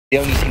The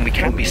only thing we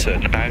can be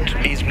certain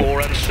about is more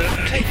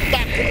uncertainty.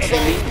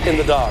 In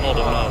the dark.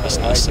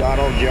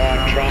 Donald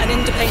John Trump. An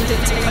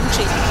independent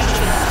country.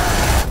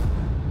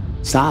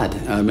 Sad,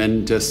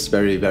 and just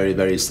very, very,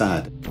 very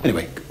sad.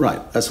 Anyway,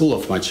 right, that's all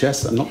off my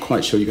chest. I'm not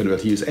quite sure you're going to be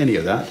able to use any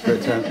of that,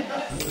 but...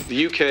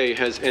 The UK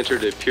has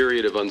entered a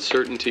period of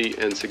uncertainty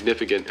and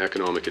significant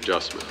economic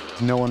adjustment.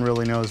 No one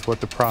really knows what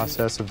the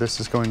process of this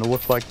is going to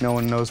look like. No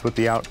one knows what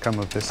the outcome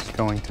of this is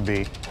going to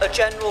be. A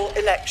general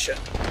election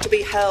to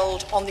be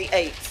held on the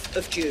 8th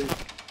of June.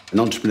 An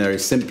entrepreneur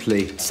is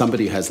simply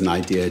somebody who has an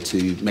idea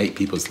to make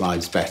people's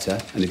lives better.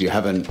 And if you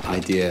have an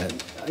idea,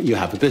 you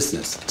have a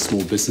business.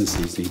 Small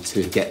businesses need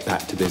to get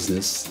back to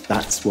business.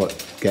 That's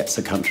what gets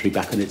a country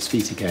back on its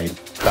feet again.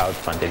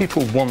 Crowdfunding.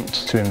 People want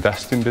to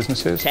invest in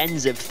businesses.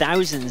 Tens of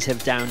thousands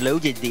have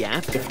downloaded the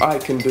app. If I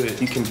can do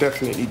it, you can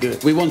definitely do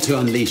it. We want to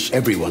unleash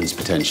everyone's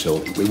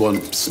potential. We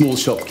want small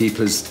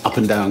shopkeepers up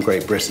and down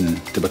Great Britain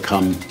to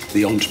become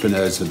the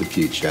entrepreneurs of the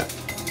future.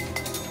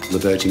 The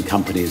Virgin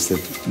companies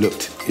have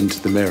looked into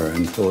the mirror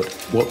and thought,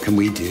 what can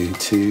we do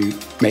to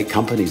make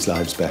companies'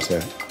 lives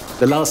better?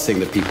 The last thing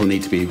that people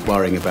need to be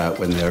worrying about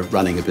when they're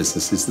running a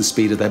business is the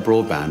speed of their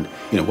broadband.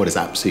 You know, what is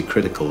absolutely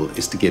critical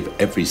is to give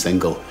every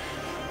single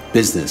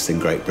business in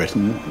Great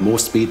Britain more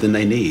speed than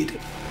they need.